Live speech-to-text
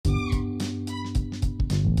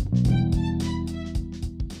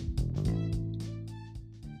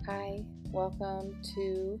Welcome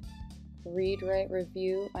to Read, Write,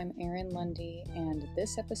 Review. I'm Erin Lundy, and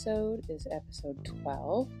this episode is episode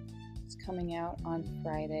 12. It's coming out on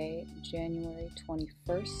Friday, January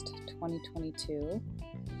 21st, 2022.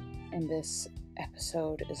 And this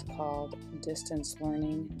episode is called Distance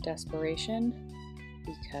Learning Desperation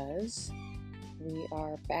because we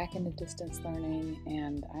are back into distance learning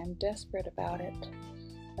and I'm desperate about it.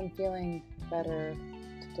 I'm feeling better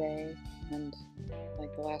today and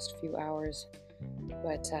like the last few hours,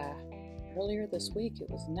 but earlier this week it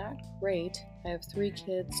was not great. I have 3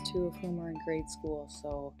 kids, 2 of whom are in grade school,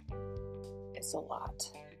 so it's a lot.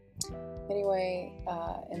 Anyway,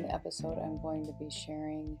 in the episode I'm going to be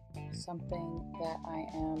sharing something that I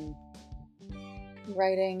am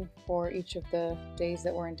writing for each of the days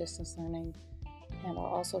that we're in distance learning, and I'll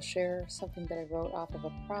also share something that I wrote off of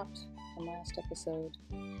a prompt from last episode.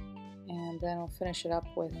 And then I'll finish it up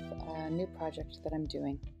with a new project that I'm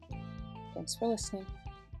doing. Thanks for listening.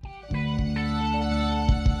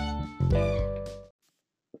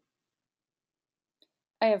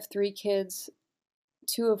 I have 3 kids,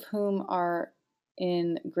 2 of whom are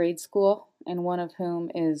in grade school, and 1 of whom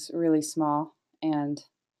is really small and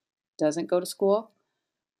doesn't go to school.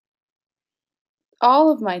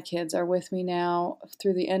 All of my kids are with me now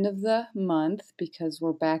through the end of the month because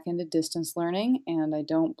we're back into distance learning, and I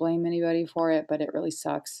don't blame anybody for it, but it really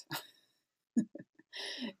sucks.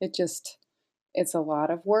 It's a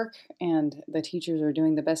lot of work, and the teachers are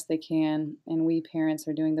doing the best they can, and we parents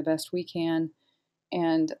are doing the best we can,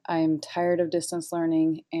 and I'm tired of distance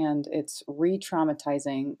learning, and it's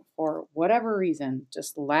re-traumatizing for whatever reason.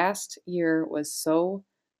 Just last year was so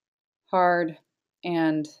hard,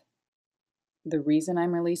 and the reason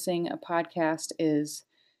I'm releasing a podcast is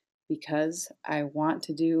because I want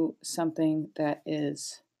to do something that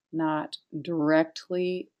is not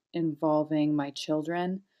directly involving my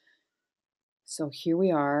children. So here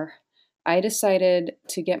we are. I decided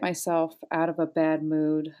to get myself out of a bad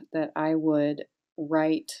mood that I would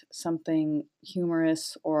write something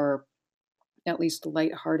humorous or at least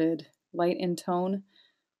lighthearted, light in tone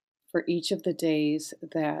for each of the days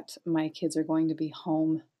that my kids are going to be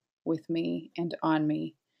home with me and on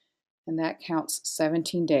me. And that counts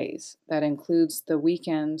 17 days. That includes the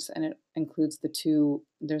weekends, and it includes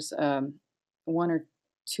there's 1 or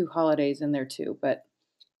 2 holidays in there too, but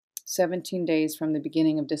 17 days from the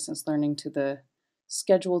beginning of distance learning to the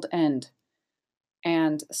scheduled end.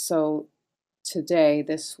 And so today,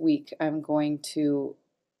 this week, I'm going to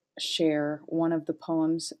share one of the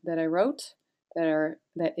poems that I wrote that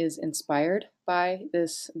is inspired by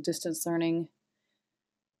this distance learning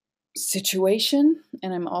situation.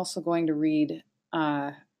 And I'm also going to read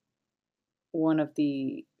one of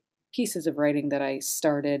the pieces of writing that I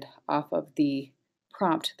started off of the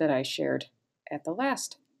prompt that I shared at the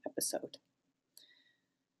last episode.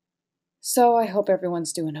 So I hope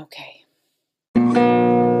everyone's doing okay.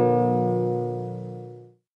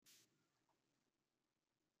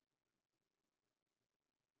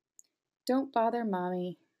 Don't bother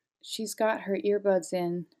Mommy. She's got her earbuds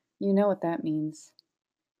in. You know what that means.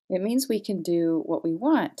 It means we can do what we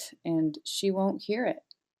want, and she won't hear it.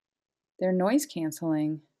 They're noise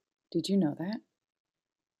canceling. Did you know that?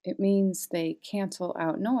 It means they cancel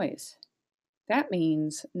out noise. That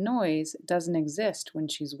means noise doesn't exist when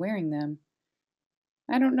she's wearing them.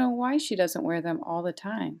 I don't know why she doesn't wear them all the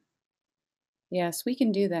time. Yes, we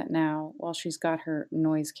can do that now while she's got her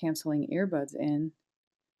noise-canceling earbuds in.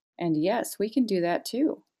 And yes, we can do that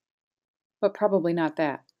too. But probably not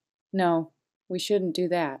that. No, we shouldn't do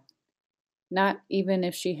that. Not even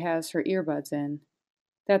if she has her earbuds in.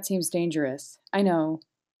 That seems dangerous. I know.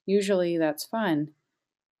 Usually that's fun.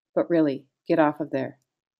 But really, get off of there.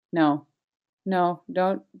 No,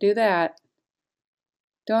 don't do that.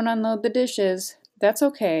 Don't unload the dishes. That's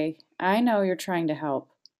okay. I know you're trying to help.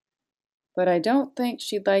 But I don't think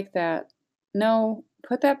she'd like that. No,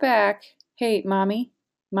 put that back. Hey, Mommy.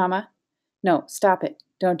 Mama. No, stop it.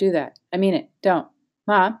 Don't do that. I mean it. Don't.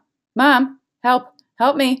 Mom, help.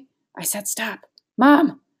 Help me. I said stop.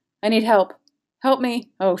 Mom, I need help. Help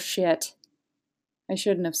me. Oh, shit. I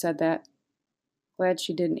shouldn't have said that. Glad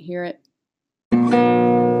she didn't hear it.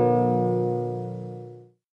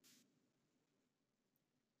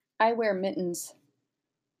 I wear mittens.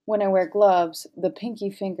 When I wear gloves, the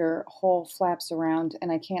pinky finger hole flaps around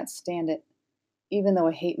and I can't stand it, even though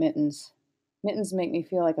I hate mittens. Mittens make me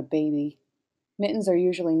feel like a baby. Mittens are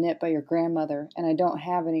usually knit by your grandmother, and I don't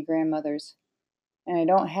have any grandmothers. And I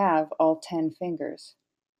don't have all 10 fingers.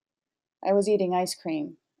 I was eating ice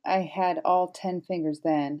cream. I had all 10 fingers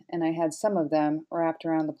then, and I had some of them wrapped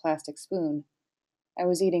around the plastic spoon. I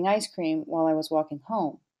was eating ice cream while I was walking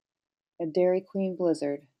home. A Dairy Queen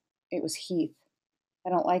blizzard. It was Heath.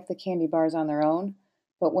 I don't like the candy bars on their own,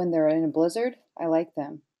 but when they're in a blizzard, I like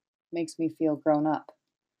them. Makes me feel grown up.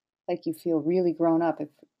 Like you feel really grown up if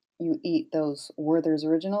you eat those Werther's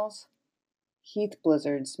Originals. Heath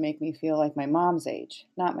blizzards make me feel like my mom's age,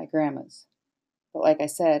 not my grandma's. But like I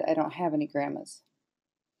said, I don't have any grandmas.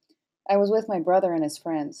 I was with my brother and his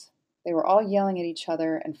friends. They were all yelling at each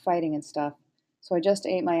other and fighting and stuff, so I just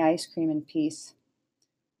ate my ice cream in peace.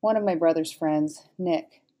 One of my brother's friends,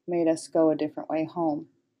 Nick, made us go a different way home.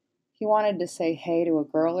 He wanted to say hey to a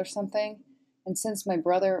girl or something, and since my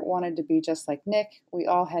brother wanted to be just like Nick, we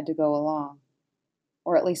all had to go along.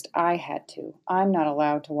 Or at least I had to. I'm not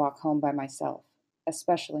allowed to walk home by myself,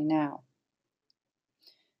 especially now.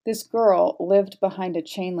 This girl lived behind a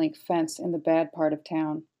chain link fence in the bad part of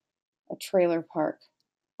town, a trailer park.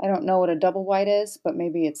 I don't know what a double wide is, but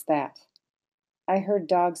maybe it's that. I heard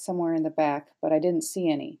dogs somewhere in the back, but I didn't see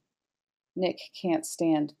any. Nick can't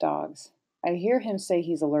stand dogs. I hear him say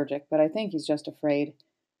he's allergic, but I think he's just afraid.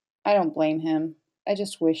 I don't blame him. I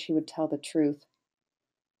just wish he would tell the truth.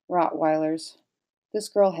 Rottweilers. This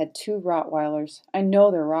girl had 2 Rottweilers. I know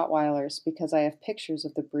they're Rottweilers because I have pictures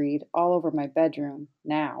of the breed all over my bedroom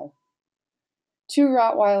now. 2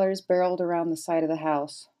 Rottweilers barreled around the side of the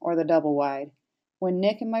house, or the double wide, when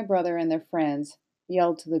Nick and my brother and their friends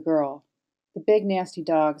yelled to the girl. The big nasty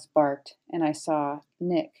dogs barked, and I saw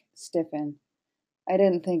Nick stiffen. I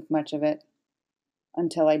didn't think much of it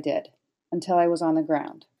until I did, until I was on the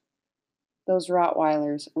ground. Those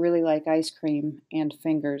Rottweilers really like ice cream and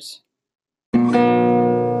fingers.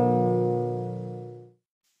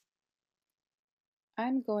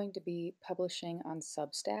 I'm going to be publishing on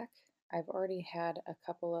Substack. I've already had a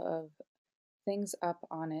couple of things up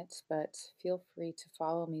on it, but feel free to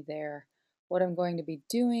follow me there. What I'm going to be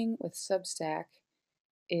doing with Substack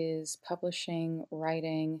is publishing,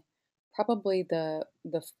 writing, probably the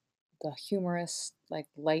humorous, like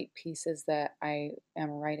light pieces that I am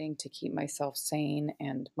writing to keep myself sane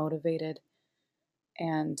and motivated,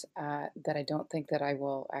 and that I don't think that I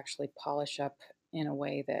will actually polish up in a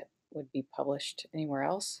way that would be published anywhere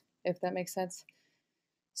else, if that makes sense.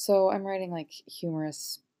 So I'm writing like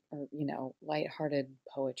humorous or, lighthearted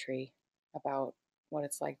poetry about what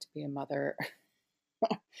it's like to be a mother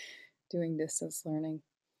doing distance learning.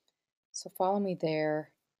 So follow me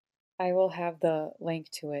there. I will have the link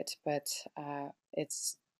to it, but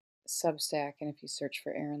it's Substack, and if you search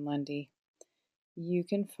for Erin Lundy, you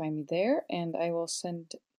can find me there, and I will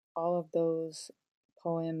send all of those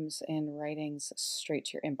poems and writings straight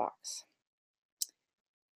to your inbox.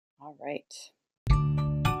 All right.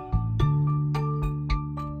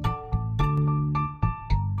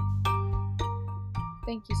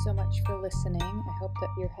 Thank you so much for listening. I hope that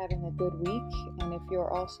you're having a good week, and if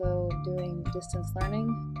you're also doing distance learning,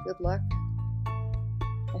 good luck.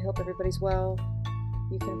 I hope everybody's well.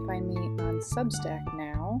 You can find me on Substack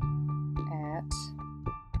now at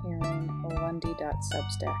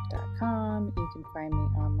erinlundy.substack.com. You can find me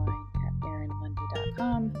online at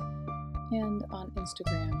erinlundy.com and on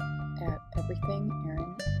Instagram at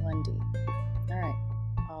everythingerinlundy. All right,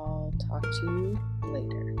 I'll talk to you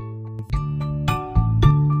later.